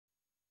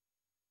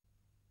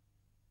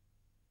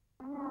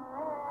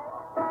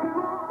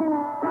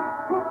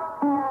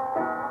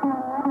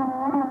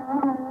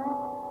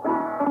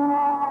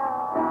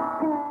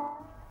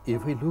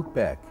If we look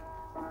back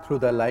through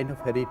the line of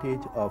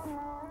heritage of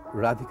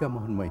Radhika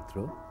Mohan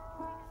Maitra,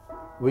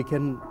 we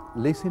can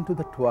listen to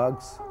the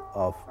twags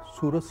of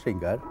Suro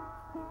Sringar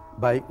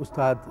by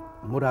Ustad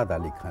Murad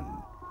Ali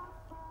Khan.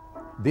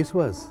 This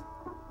was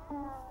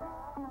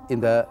in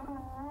the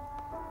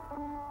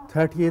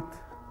 30th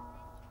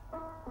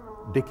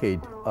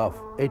decade of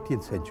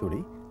 18th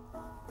century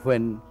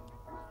when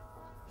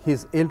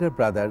his elder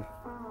brother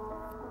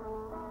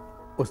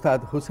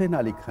Ustad Hussain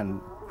Ali Khan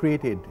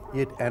created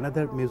yet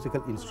another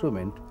musical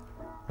instrument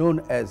known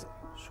as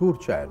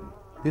Surchayan.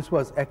 This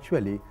was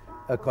actually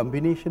a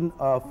combination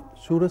of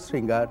Suro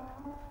Sringar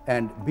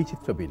and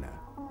Vichitra Veena,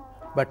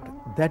 but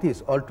that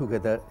is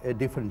altogether a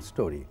different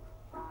story.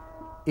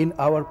 In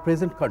our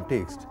present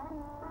context,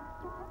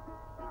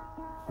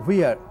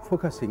 we are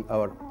focusing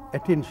our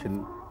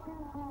attention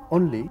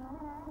only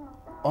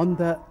on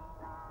the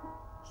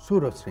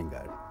Suro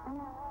Sringar.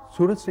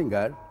 Suro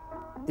Sringar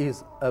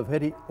is a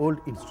very old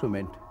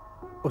instrument.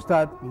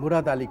 Ustad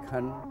Murad Ali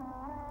Khan,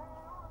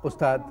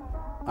 Ustad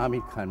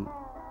Amir Khan,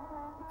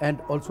 and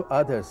also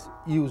others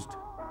used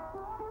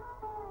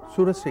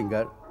Suro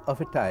Sringar of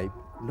a type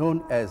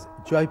known as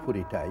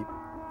Jaipuri type,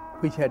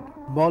 which had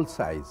small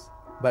size,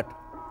 but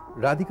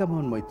Radhika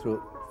Mohan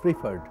Maitra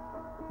preferred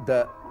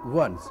the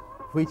ones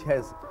which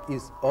has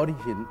its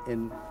origin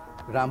in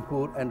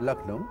Rampur and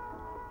Lucknow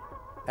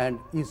and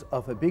is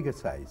of a bigger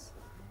size.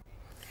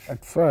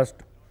 At first,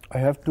 I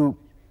have to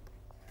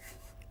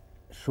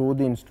show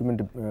the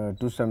instrument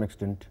to some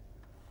extent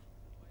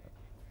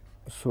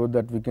so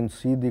that we can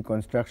see the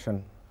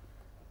construction.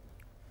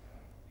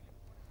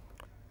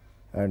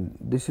 And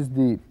this is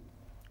the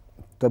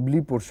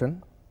tabli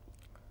portion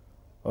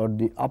or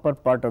the upper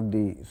part of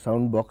the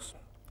sound box,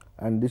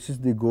 and this is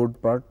the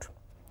gourd part,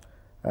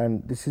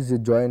 and this is a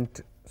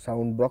joint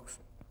sound box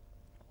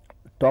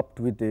topped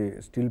with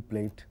a steel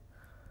plate,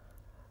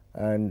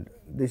 and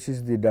this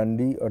is the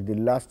dandi or the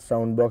last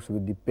sound box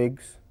with the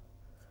pegs,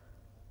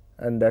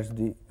 and that is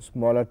the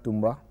smaller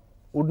tumba.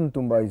 Wooden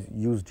tumba is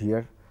used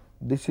here.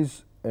 This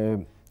is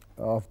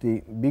of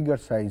the bigger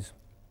size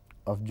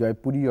of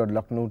Jaipuri or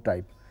Lucknow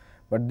type,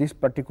 but this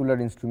particular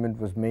instrument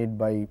was made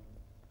by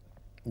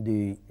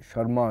the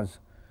Sharmas,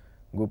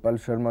 Gopal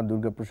Sharma,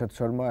 Durga Prasad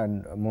Sharma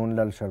and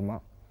Mohanlal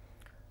Sharma,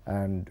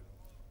 and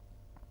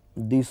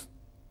this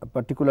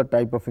particular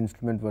type of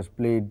instrument was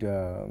played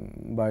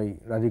by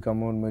Radhika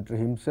Mohan Maitra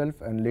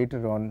himself, and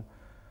later on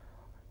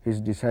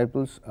his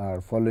disciples are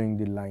following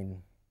the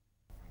line.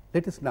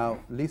 Let us now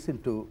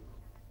listen to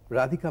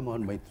Radhika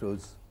Mohan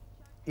Maitra's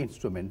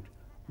instrument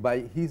by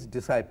his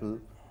disciple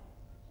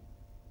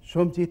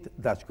Somjit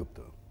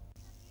Dasgupta.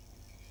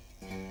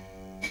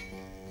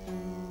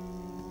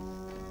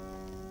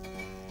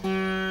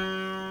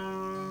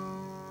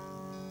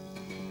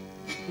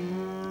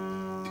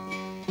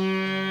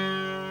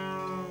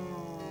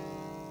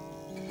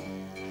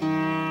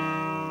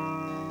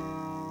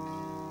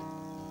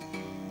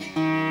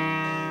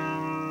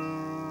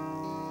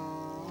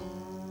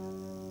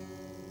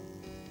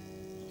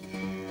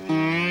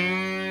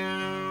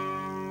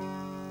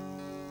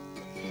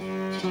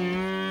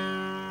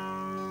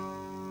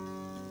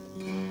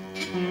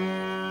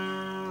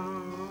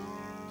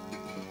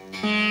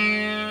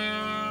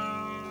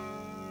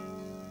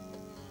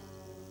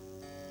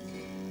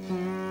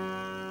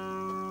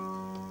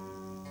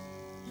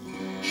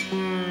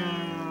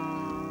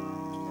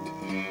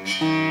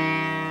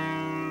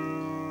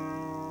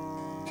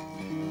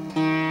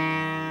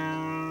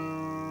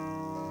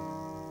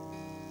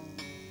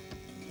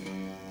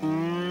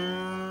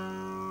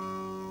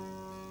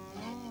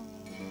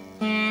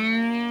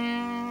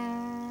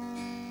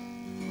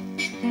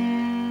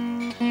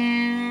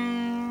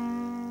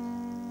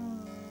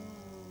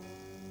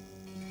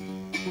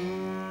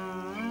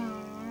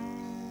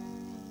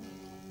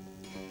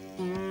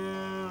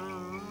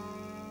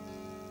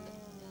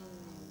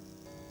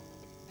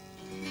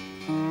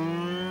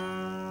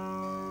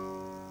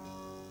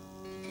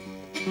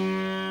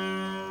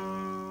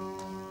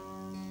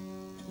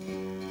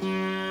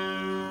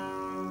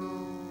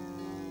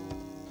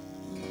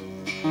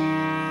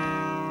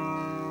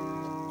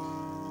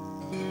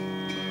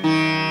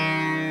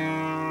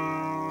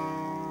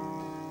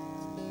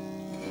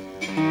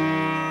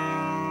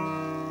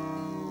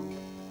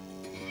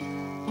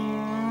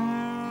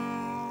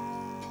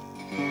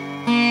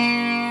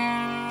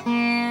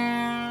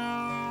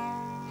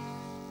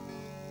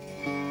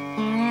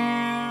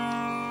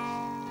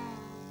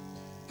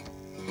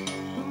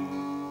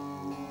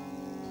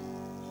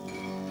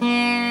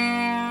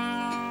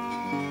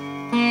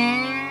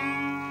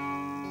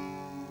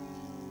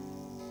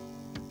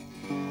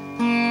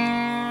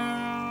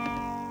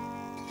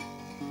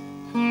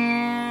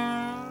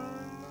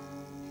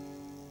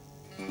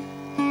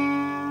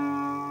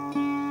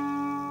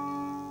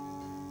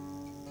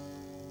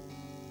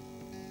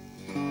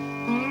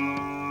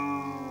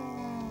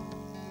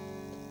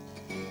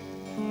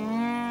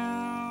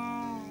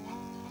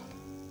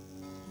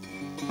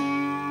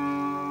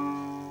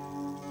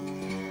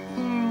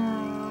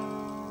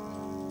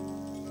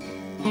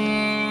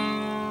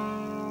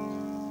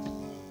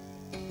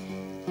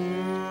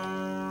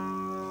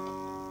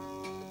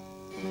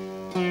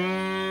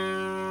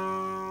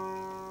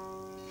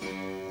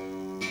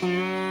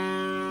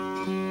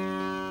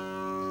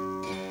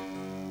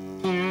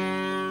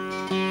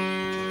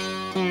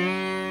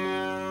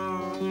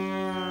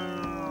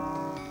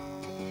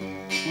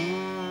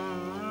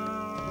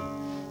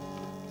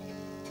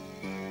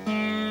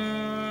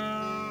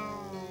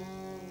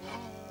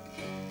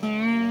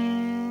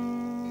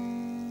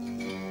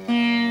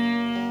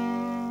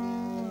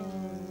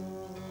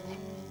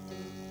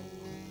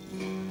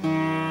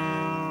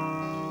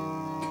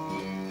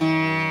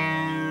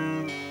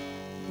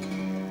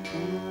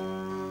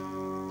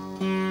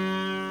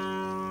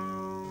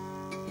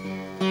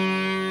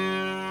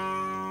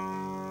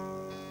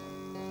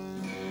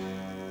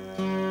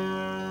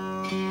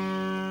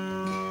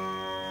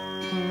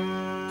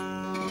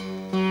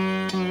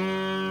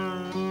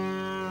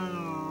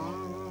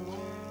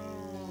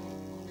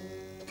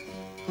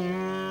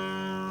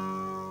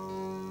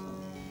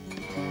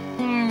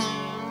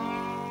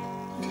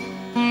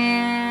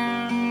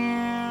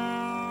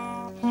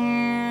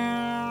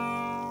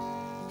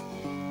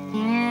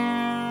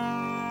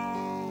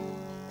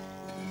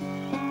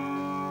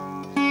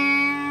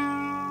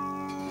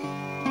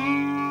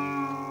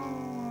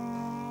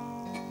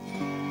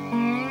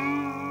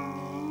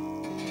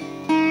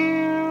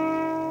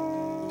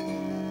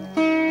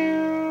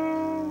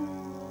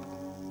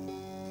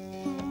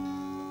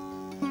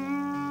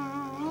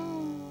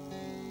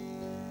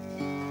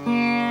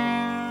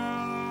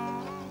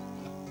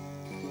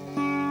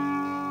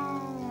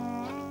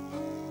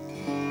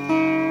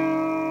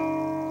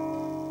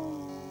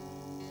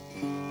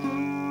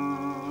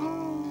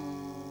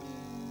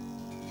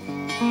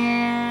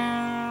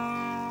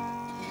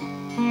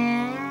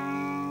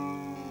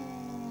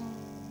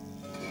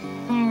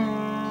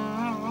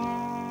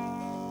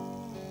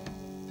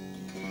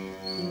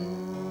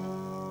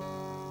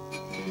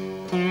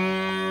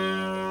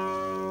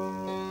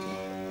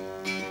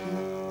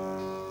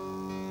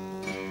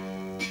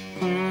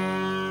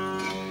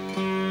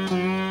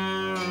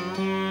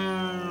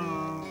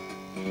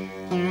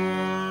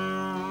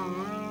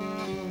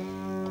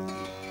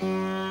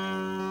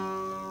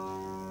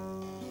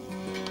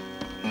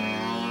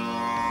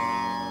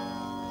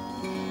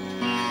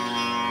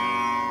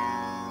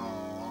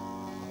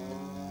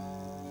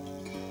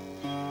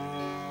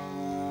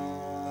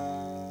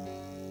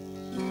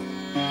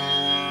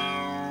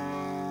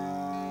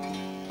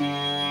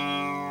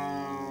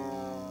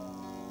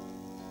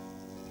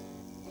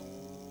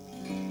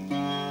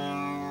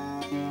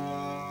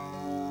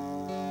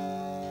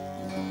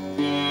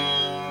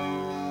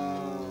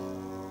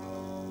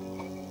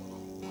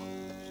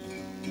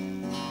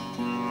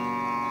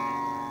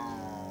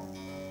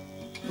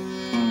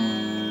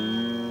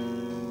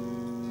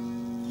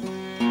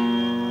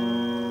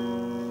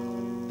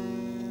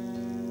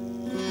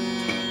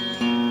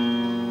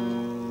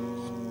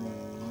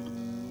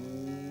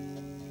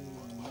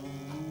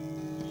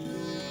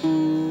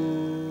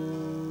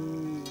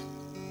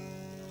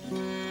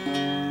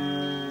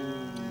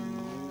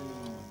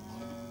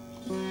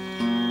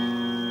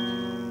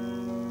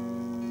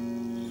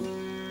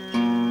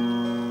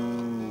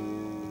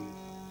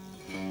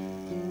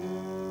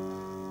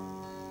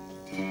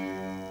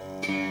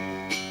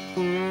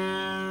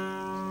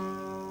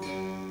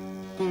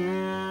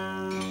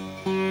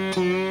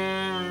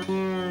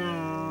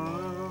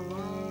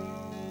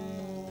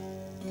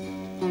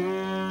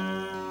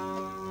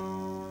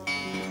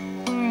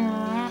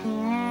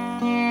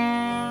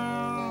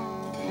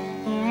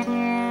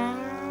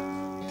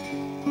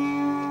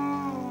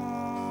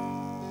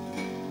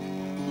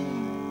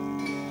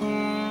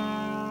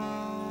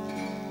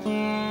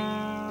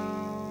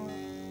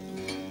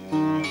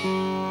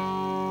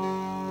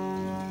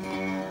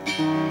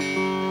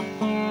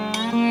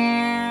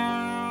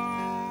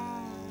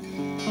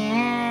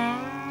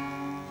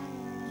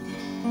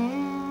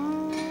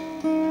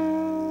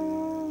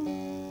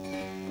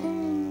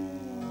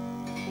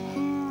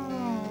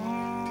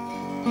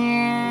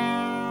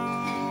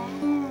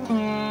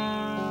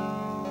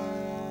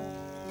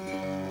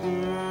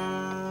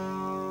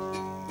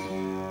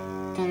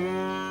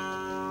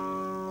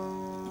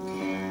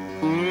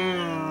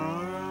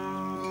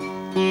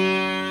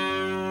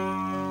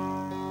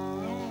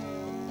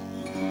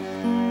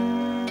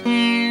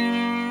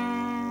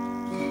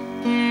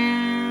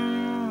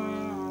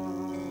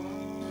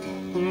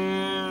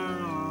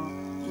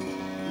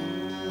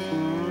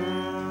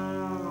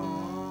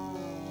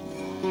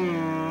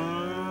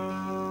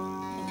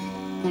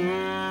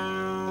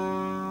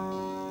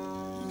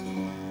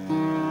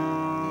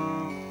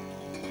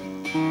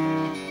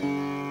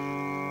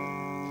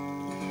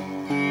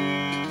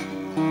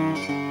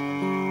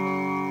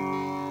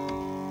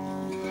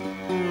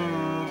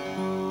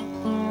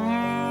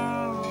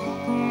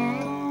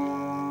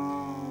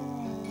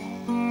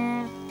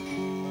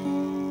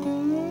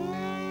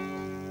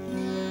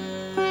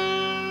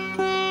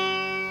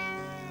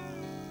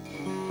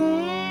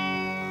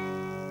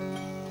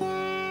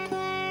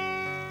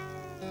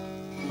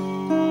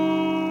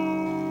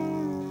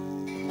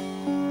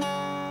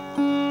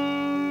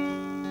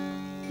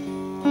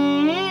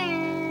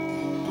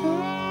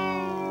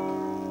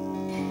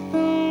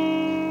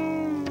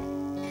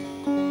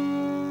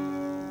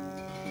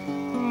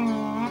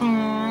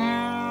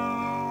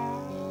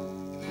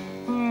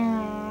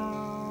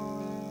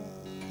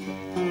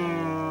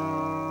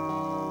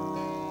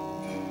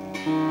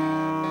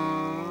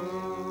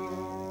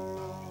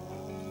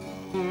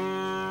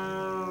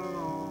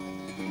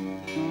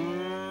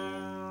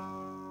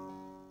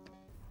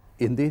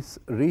 In this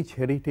rich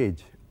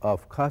heritage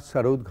of Khas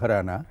Sarod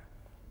Gharana,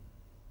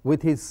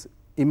 with his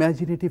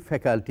imaginative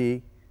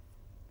faculty,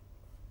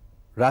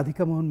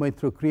 Radhika Mohan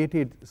Maitra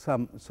created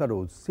some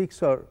sarods,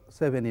 6 or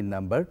 7 in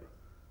number,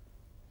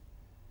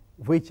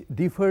 which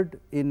differed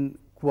in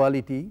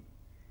quality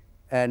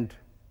and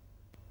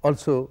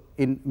also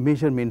in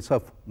measurements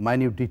of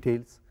minute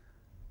details.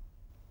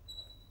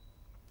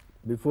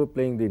 Before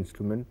playing the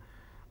instrument,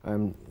 I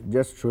am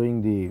just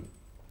showing the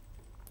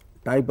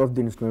type of the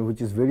instrument which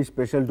is very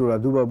special to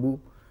Radhu Babu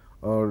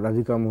or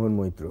Radhika Mohan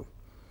Maitra.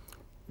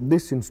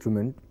 This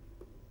instrument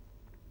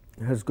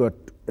has got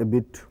a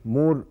bit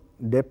more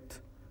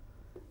depth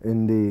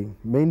in the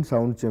main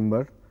sound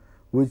chamber,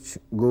 which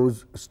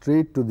goes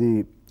straight to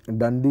the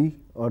dandi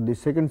or the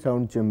second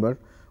sound chamber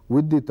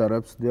with the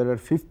tarabs. There are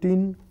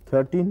 15,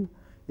 13,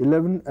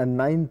 11 and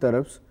 9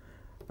 tarabs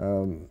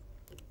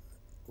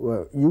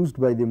were used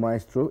by the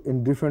maestro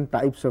in different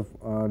types of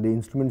the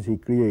instruments he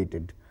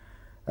created.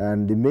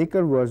 And the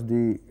maker was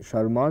the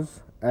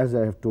Sharmas, as I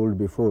have told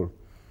before,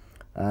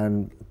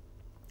 and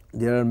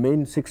there are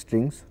main 6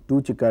 strings, 2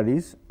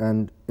 chikaris,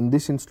 and in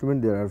this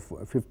instrument there are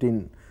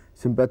 15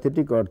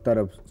 sympathetic or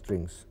tarab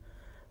strings,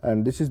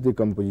 and this is the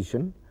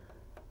composition.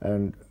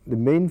 And the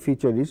main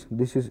feature is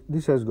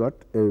this has got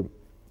a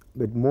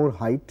bit more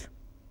height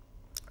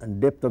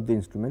and depth of the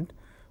instrument,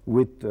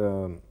 with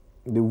the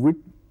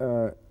width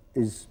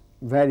is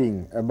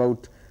varying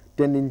about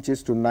 10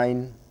 inches to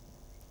 9,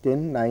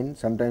 10, 9,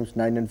 sometimes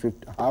 9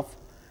 and half,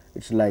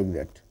 it is like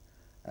that.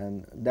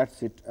 And that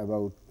is it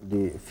about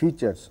the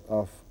features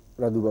of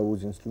Radhu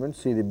Babu's instrument.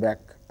 See the back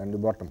and the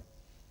bottom.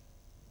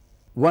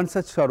 One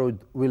such sarod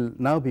will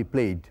now be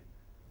played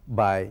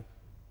by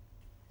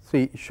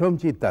Sri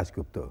Shomjit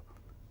Dasgupta,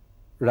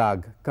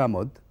 Rag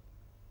Kamod,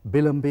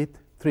 Bilambit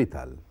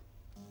Trital.